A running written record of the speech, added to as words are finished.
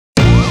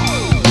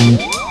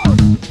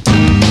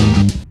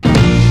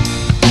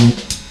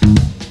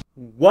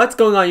What's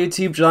going on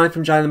YouTube? Jelani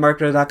from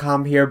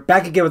JelaniTheMarketer.com here,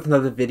 back again with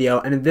another video.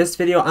 And in this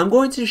video, I'm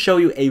going to show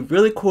you a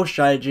really cool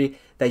strategy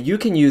that you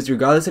can use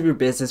regardless of your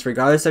business,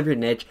 regardless of your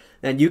niche,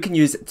 that you can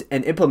use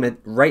and implement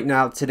right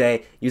now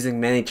today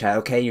using ManyChat,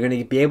 okay? You're going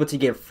to be able to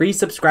get free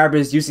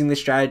subscribers using this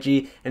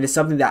strategy, and it's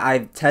something that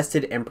I've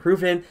tested and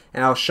proven,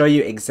 and I'll show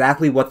you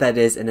exactly what that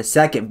is in a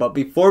second. But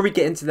before we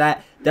get into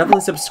that,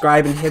 definitely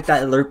subscribe and hit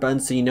that alert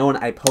button so you know when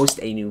I post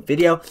a new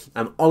video.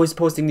 I'm always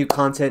posting new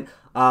content.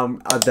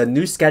 The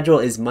new schedule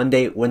is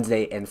Monday,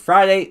 Wednesday, and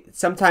Friday.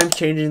 Sometimes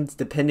changing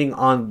depending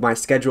on my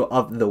schedule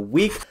of the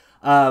week.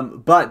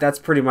 But that's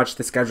pretty much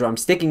the schedule I'm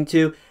sticking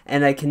to,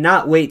 and I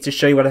cannot wait to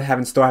show you what I have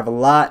in store. I have a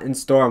lot in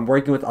store. I'm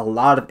working with a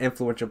lot of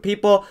influential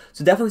people,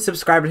 so definitely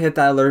subscribe and hit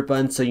that alert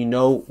button so you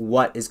know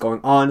what is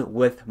going on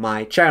with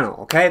my channel,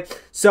 okay?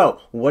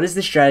 So what is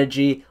the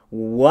strategy,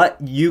 what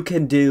you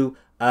can do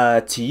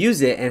to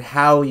use it, and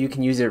how you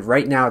can use it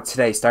right now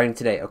today, starting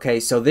today, okay?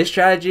 So this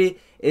strategy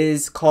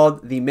is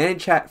called the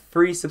ManyChat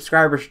free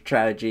subscriber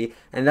strategy,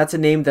 and that's a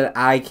name that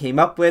I came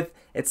up with.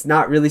 It's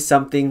not really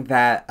something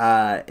that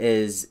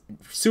is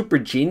super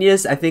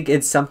genius. I think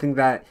it's something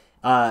that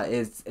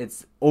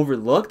it's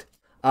overlooked,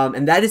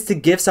 and that is to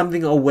give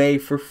something away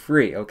for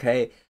free,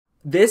 okay?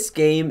 This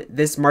game,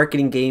 this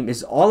marketing game,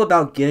 is all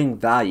about giving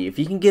value. If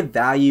you can give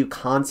value,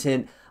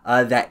 content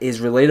that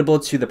is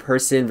relatable to the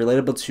person,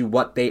 relatable to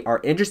what they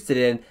are interested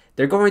in,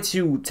 they're going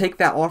to take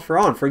that offer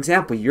on. For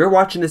example, you're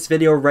watching this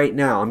video right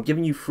now. I'm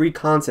giving you free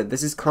content.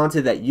 This is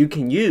content that you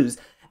can use.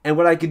 And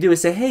what I could do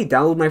is say, hey,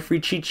 download my free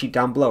cheat sheet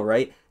down below,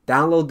 right?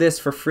 Download this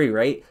for free,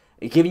 right?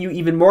 Giving you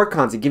even more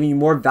content, giving you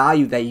more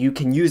value that you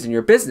can use in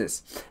your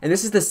business. And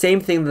this is the same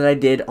thing that I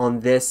did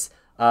on this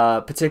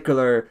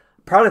particular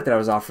product that I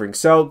was offering.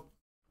 So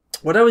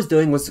what I was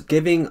doing was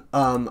giving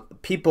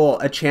people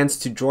a chance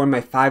to join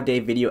my 5-day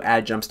video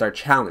ad jumpstart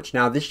challenge.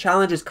 Now, this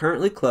challenge is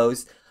currently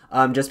closed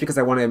just because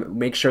I want to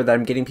make sure that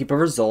I'm getting people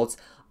results.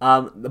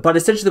 But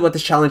essentially what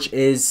this challenge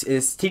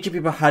is teaching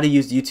people how to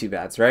use YouTube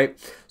ads, right?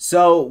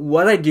 So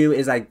what I do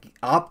is I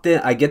opt in,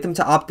 I get them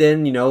to opt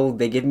in, you know,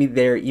 they give me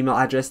their email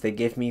address, they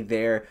give me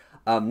their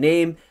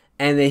name,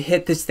 and they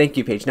hit this thank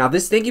you page. Now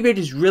this thank you page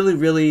is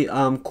really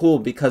cool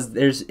because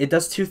it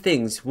does two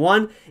things.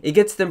 One, it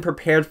gets them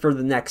prepared for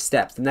the next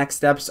steps. The next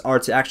steps are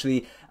to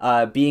actually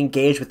be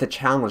engaged with the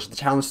challenge. The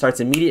challenge starts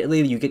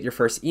immediately. You get your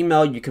first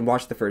email, you can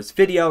watch the first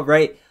video,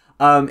 right?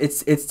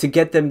 It's to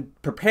get them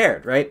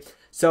prepared, right?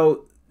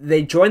 So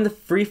they join the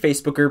free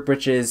Facebook group,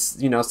 which is,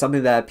 you know,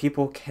 something that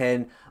people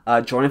can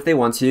join if they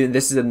want to. And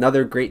this is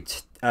another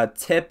great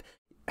tip.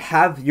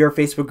 Have your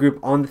Facebook group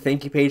on the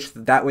thank you page, so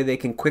that way they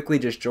can quickly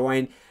just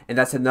join, and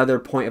that's another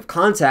point of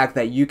contact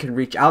that you can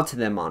reach out to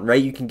them on,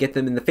 right? You can get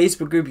them in the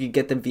Facebook group, you can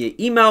get them via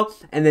email,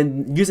 and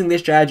then using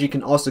this strategy, you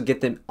can also get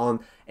them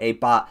on a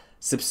bot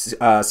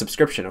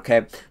subscription,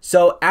 okay?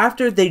 So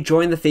after they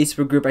join the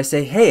Facebook group, I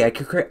say, hey,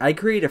 I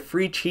create a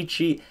free cheat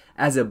sheet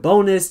as a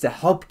bonus to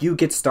help you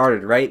get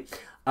started, right?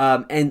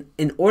 And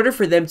in order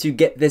for them to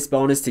get this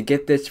bonus, to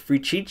get this free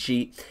cheat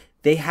sheet,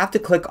 they have to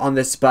click on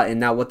this button.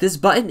 Now, what this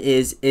button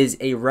is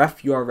a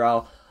ref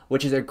URL,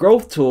 which is a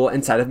growth tool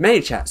inside of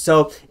ManyChat.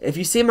 So if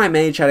you see my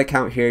ManyChat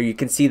account here, you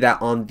can see that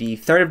on the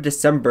 3rd of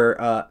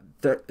December,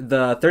 the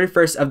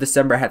 31st of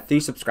December, I had 3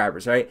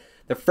 subscribers, right?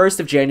 The 1st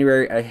of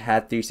January, I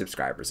had 3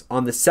 subscribers.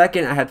 On the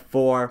 2nd, I had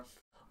 4.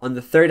 On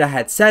the 3rd, I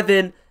had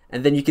 7.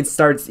 And then you can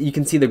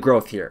see the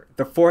growth here.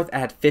 The 4th, I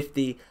had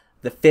 50.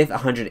 The 5th,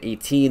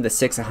 118. The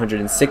 6th,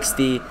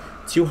 160.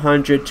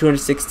 200,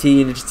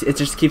 216. It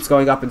just keeps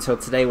going up until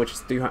today, which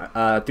is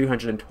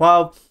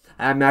 312.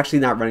 I'm actually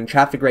not running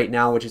traffic right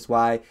now, which is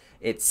why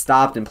it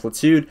stopped and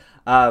plateaued.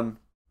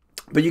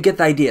 But you get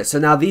the idea. So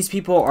now these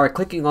people are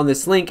clicking on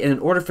this link, and in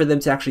order for them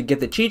to actually get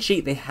the cheat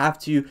sheet, they have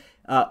to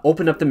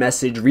open up the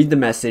message, read the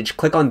message,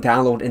 click on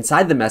download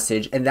inside the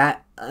message, and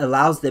that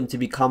allows them to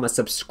become a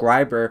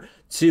subscriber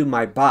to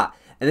my bot.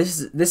 And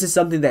this is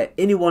something that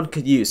anyone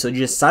could use. So you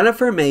just sign up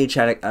for a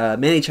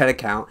ManyChat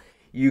account.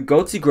 You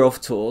go to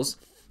Growth Tools,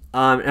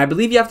 and I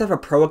believe you have to have a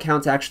pro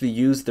account to actually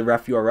use the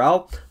ref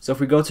URL. So if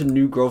we go to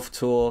New Growth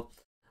Tool,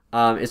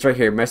 it's right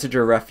here,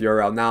 Messenger ref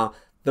URL. Now,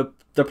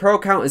 the pro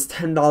account is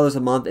 $10 a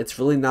month. It's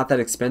really not that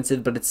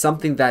expensive, but it's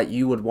something that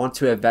you would want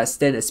to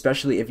invest in,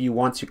 especially if you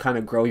want to kind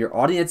of grow your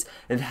audience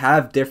and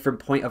have different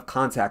point of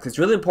contacts. It's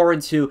really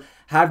important to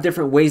have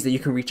different ways that you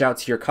can reach out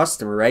to your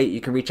customer, right? You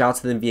can reach out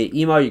to them via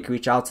email, you can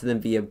reach out to them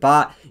via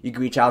bot, you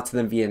can reach out to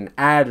them via an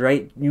ad,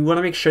 right? You want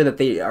to make sure that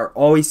they are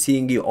always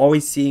seeing you,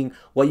 always seeing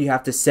what you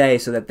have to say,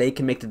 so that they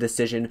can make the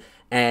decision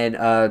and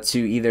to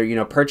either, you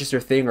know, purchase your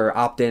thing or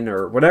opt in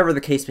or whatever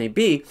the case may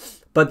be.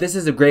 But this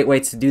is a great way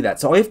to do that.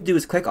 So all you have to do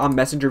is click on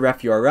Messenger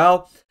ref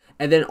URL,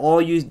 and then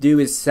all you do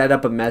is set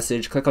up a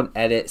message, click on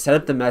edit, set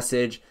up the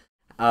message.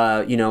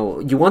 You know,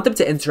 you want them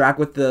to interact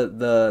with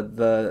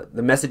the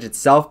message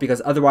itself,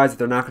 because otherwise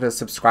they're not going to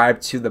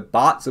subscribe to the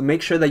bot. So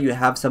make sure that you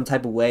have some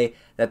type of way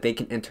that they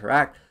can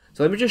interact.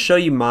 So let me just show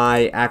you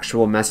my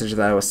actual message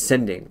that I was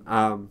sending.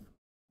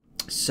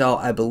 So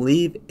I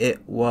believe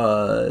it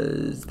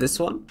was this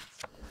one.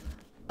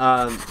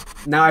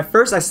 Now at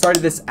first I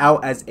started this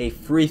out as a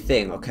free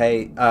thing,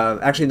 okay?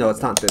 Actually no,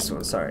 it's not this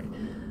one, sorry.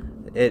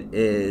 It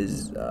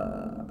is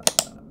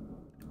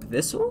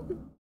this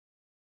one?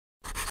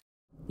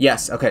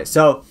 Yes, okay,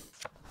 so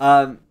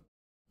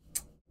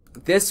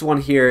this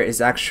one here is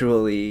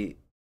actually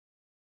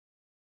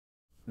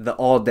the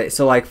all day.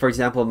 So like for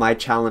example, my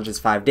challenge is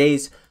 5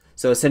 days.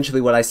 So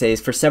essentially what I say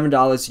is for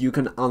 $7 you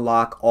can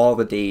unlock all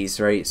the days,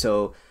 right?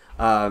 So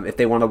if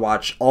they want to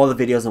watch all the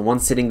videos in one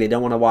sitting, they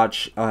don't want to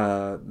watch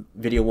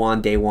video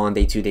 1, day 1,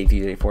 day 2, day 3,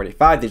 day 4, day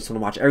 5. They just want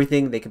to watch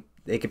everything. They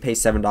could pay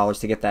 $7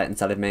 to get that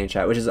inside of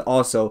ManyChat, which is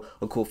also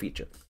a cool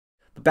feature.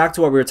 But back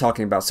to what we were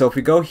talking about. So if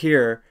we go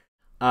here,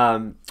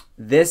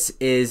 this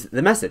is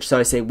the message. So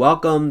I say,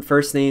 welcome,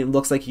 first name,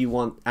 looks like you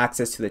want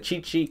access to the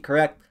cheat sheet,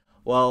 correct?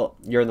 Well,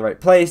 you're in the right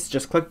place.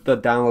 Just click the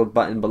download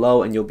button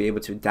below and you'll be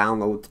able to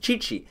download the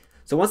cheat sheet.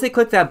 So once they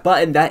click that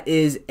button, that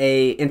is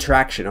a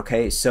interaction,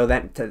 okay? So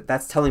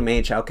that's telling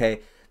ManyChat, okay,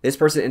 this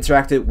person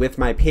interacted with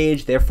my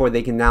page, therefore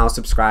they can now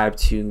subscribe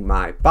to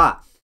my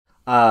bot.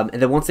 And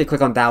then once they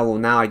click on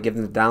download now, I give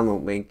them the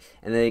download link,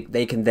 and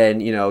they can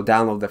then, you know,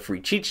 download the free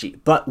cheat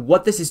sheet. But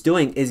what this is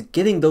doing is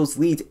getting those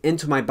leads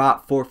into my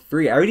bot for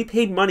free. I already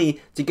paid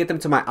money to get them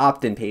to my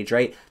opt-in page,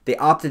 right? They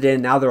opted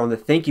in, now they're on the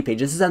thank you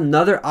page. This is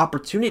another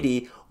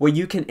opportunity where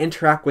you can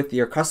interact with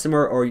your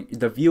customer or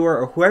the viewer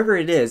or whoever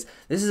it is.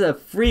 This is a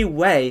free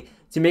way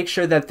to make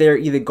sure that they're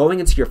either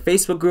going into your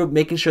Facebook group,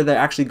 making sure they're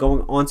actually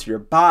going onto your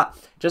bot,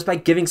 just by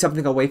giving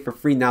something away for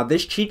free. Now,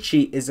 this cheat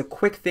sheet is a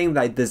quick thing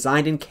that I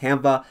designed in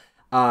Canva.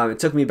 It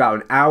took me about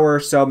an hour or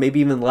so,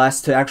 maybe even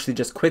less, to actually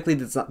just quickly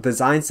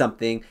design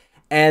something.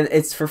 And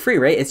it's for free,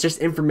 right? It's just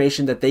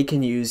information that they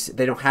can use.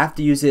 They don't have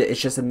to use it. It's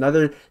just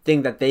another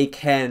thing that they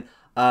can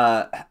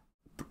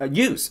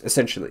use,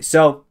 essentially.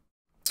 So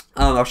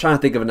I was trying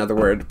to think of another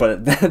word,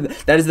 but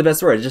that is the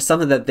best word. It's just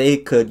something that they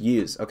could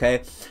use,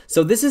 okay?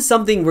 So this is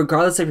something,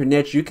 regardless of your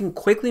niche, you can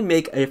quickly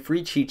make a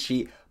free cheat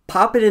sheet,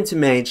 pop it into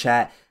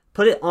ManyChat,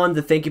 put it on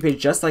the thank you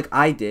page just like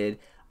I did.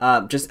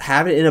 Just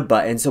have it in a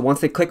button. So once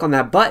they click on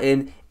that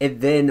button,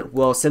 it then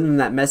will send them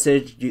that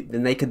message.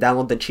 Then they can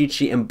download the cheat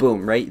sheet and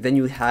boom, right? Then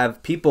you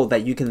have people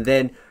that you can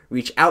then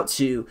reach out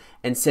to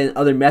and send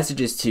other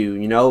messages to.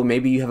 You know,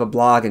 maybe you have a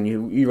blog and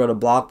you wrote a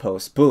blog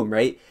post, boom,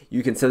 right?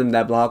 You can send them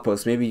that blog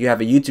post. Maybe you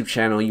have a YouTube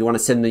channel, you want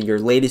to send them your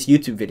latest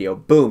YouTube video,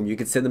 boom, you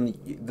can send them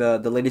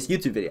the latest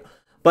YouTube video.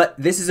 But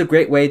this is a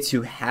great way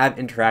to have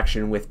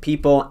interaction with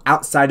people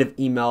outside of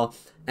email.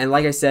 And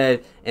like I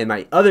said, in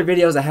my other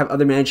videos, I have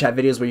other ManyChat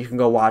videos where you can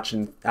go watch,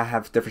 and I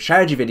have different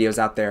strategy videos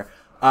out there.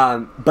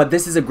 But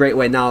this is a great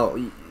way. Now,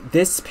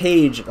 this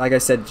page, like I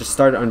said, just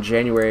started on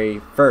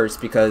January 1st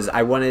because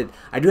I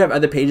do have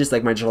other pages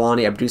like my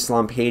Jelani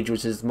Abdussalam page,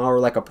 which is more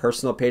like a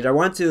personal page. I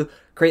wanted to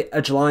create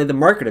a Jelani the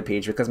Marketer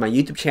page because my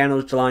YouTube channel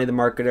is Jelani the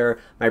Marketer,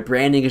 my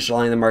branding is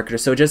Jelani the Marketer,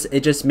 so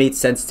it just made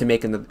sense to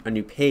make a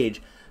new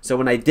page. So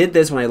when I did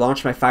this, when I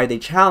launched my 5-day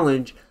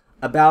challenge,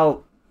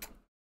 about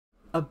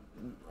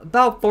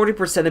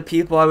 40% of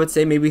people, I would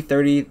say maybe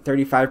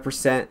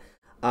 35%,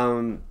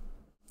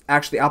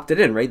 actually opted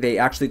in, right? They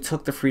actually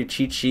took the free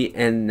cheat sheet,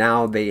 and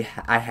now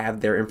I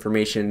have their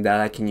information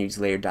that I can use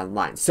later down the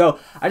line. So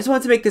I just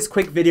wanted to make this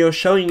quick video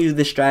showing you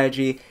the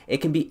strategy. It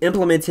can be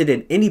implemented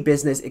in any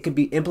business. It can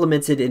be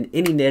implemented in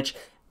any niche.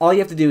 All you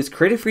have to do is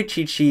create a free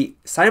cheat sheet,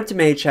 sign up to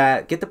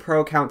ManyChat, get the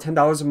pro account,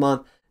 $10 a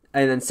month,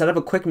 and then set up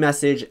a quick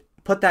message,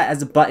 put that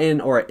as a button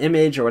or an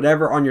image or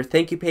whatever on your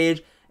thank you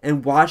page,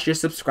 and watch your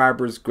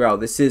subscribers grow.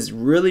 This is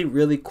really,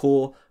 really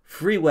cool,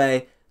 free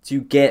way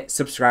to get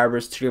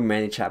subscribers to your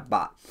ManyChat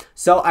bot.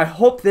 So I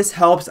hope this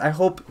helps. I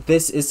hope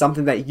this is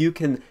something that you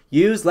can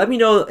use. Let me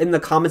know in the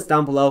comments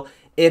down below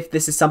if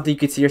this is something you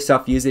could see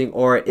yourself using,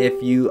 or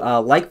if you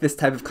like this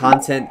type of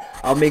content.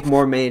 I'll make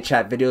more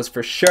ManyChat videos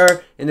for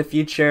sure in the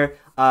future.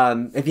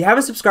 If you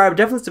haven't subscribed,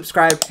 definitely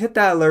subscribe, hit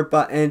that alert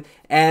button,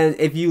 and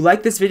if you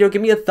like this video,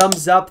 give me a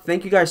thumbs up.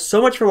 Thank you guys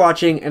so much for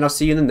watching, and I'll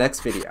see you in the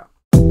next video.